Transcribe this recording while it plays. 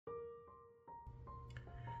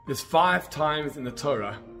There's 5 times in the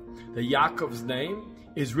Torah that Yaakov's name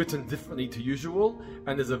is written differently to usual,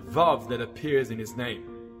 and there's a Vav that appears in his name.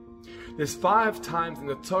 There's 5 times in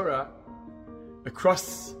the Torah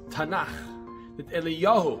across Tanakh that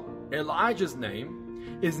Eliyahu, Elijah's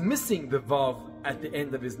name, is missing the Vav at the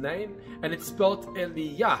end of his name, and it's spelled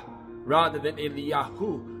Eliyah rather than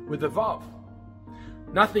Eliyahu with a Vav.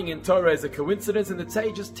 Nothing in Torah is a coincidence, and the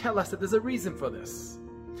sages tell us that there's a reason for this.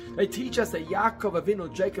 They teach us that Yaakov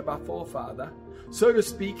Avinu, Jacob our forefather, so to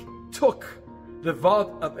speak, took the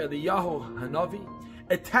Vav of Eliyahu Hanavi,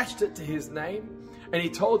 attached it to his name, and he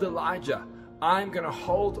told Elijah, I'm going to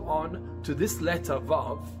hold on to this letter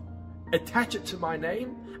Vav, attach it to my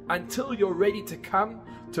name until you're ready to come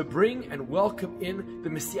to bring and welcome in the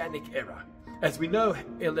Messianic era. As we know,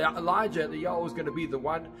 Elijah, Eliyahu, is going to be the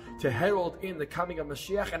one to herald in the coming of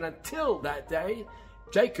Mashiach, and until that day,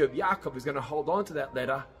 Jacob, Yaakov, is going to hold on to that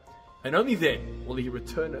letter, and only then will he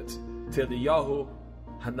return it to Eliyahu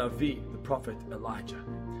Hanavi, the prophet Elijah.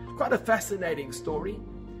 Quite a fascinating story.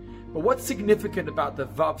 But what's significant about the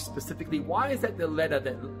Vav specifically? Why is that the letter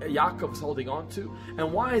that Yaakov's holding on to?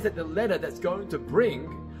 And why is that the letter that's going to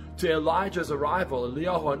bring to Elijah's arrival,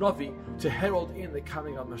 Eliyahu Hanavi, to herald in the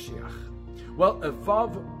coming of Mashiach? Well, a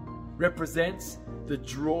Vav represents the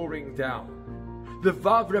drawing down. The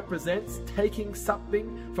Vav represents taking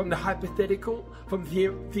something from the hypothetical, from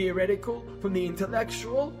the theoretical, from the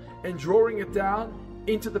intellectual, and drawing it down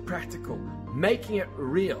into the practical, making it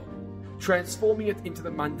real, transforming it into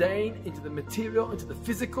the mundane, into the material, into the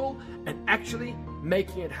physical, and actually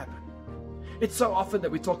making it happen. It's so often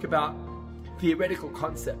that we talk about theoretical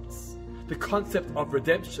concepts, the concept of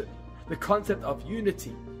redemption, the concept of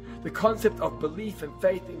unity, the concept of belief and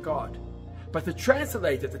faith in God. But to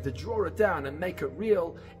translate it and to draw it down and make it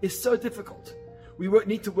real is so difficult. We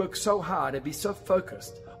need to work so hard and be so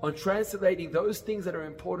focused on translating those things that are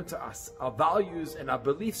important to us, our values and our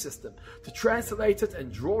belief system, to translate it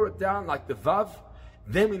and draw it down like the Vav.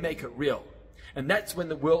 Then we make it real. And that's when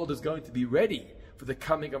the world is going to be ready for the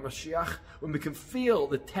coming of Mashiach, when we can feel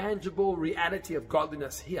the tangible reality of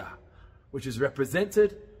godliness here, which is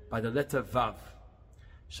represented by the letter Vav.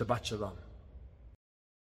 Shabbat Shalom.